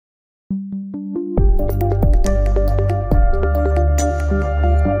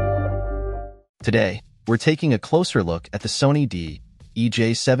Today, we're taking a closer look at the Sony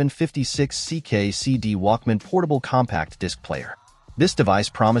D-EJ756CK CD Walkman Portable Compact Disc Player. This device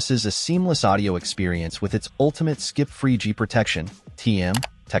promises a seamless audio experience with its ultimate skip-free G protection (TM)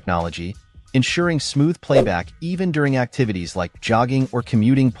 technology, ensuring smooth playback even during activities like jogging or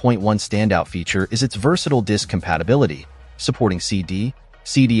commuting. One standout feature is its versatile disc compatibility, supporting CD,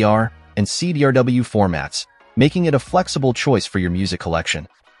 CDR, and CDRW formats, making it a flexible choice for your music collection.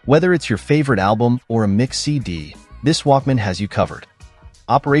 Whether it's your favorite album or a mixed CD, this Walkman has you covered.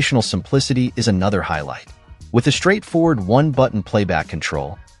 Operational simplicity is another highlight. With a straightforward one-button playback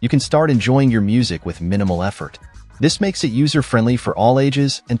control, you can start enjoying your music with minimal effort. This makes it user-friendly for all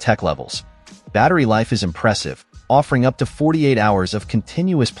ages and tech levels. Battery life is impressive, offering up to 48 hours of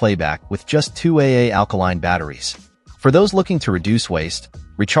continuous playback with just 2 AA alkaline batteries. For those looking to reduce waste,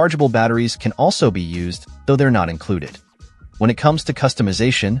 rechargeable batteries can also be used, though they're not included. When it comes to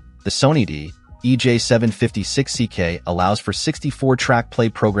customization, the Sony D-EJ756CK allows for 64-track play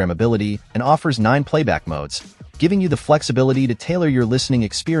programmability and offers 9 playback modes, giving you the flexibility to tailor your listening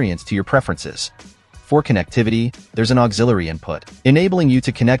experience to your preferences. For connectivity, there's an auxiliary input, enabling you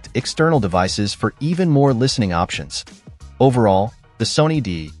to connect external devices for even more listening options. Overall, the Sony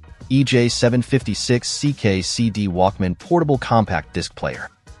D-EJ756CK CD Walkman Portable Compact Disc Player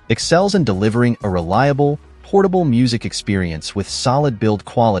excels in delivering a reliable, portable music experience with solid build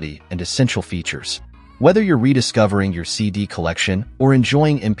quality and essential features. Whether you're rediscovering your CD collection or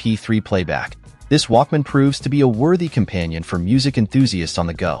enjoying MP3 playback, this Walkman proves to be a worthy companion for music enthusiasts on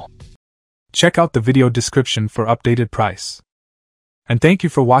the go. Check out the video description for updated price. And thank you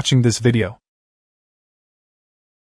for watching this video.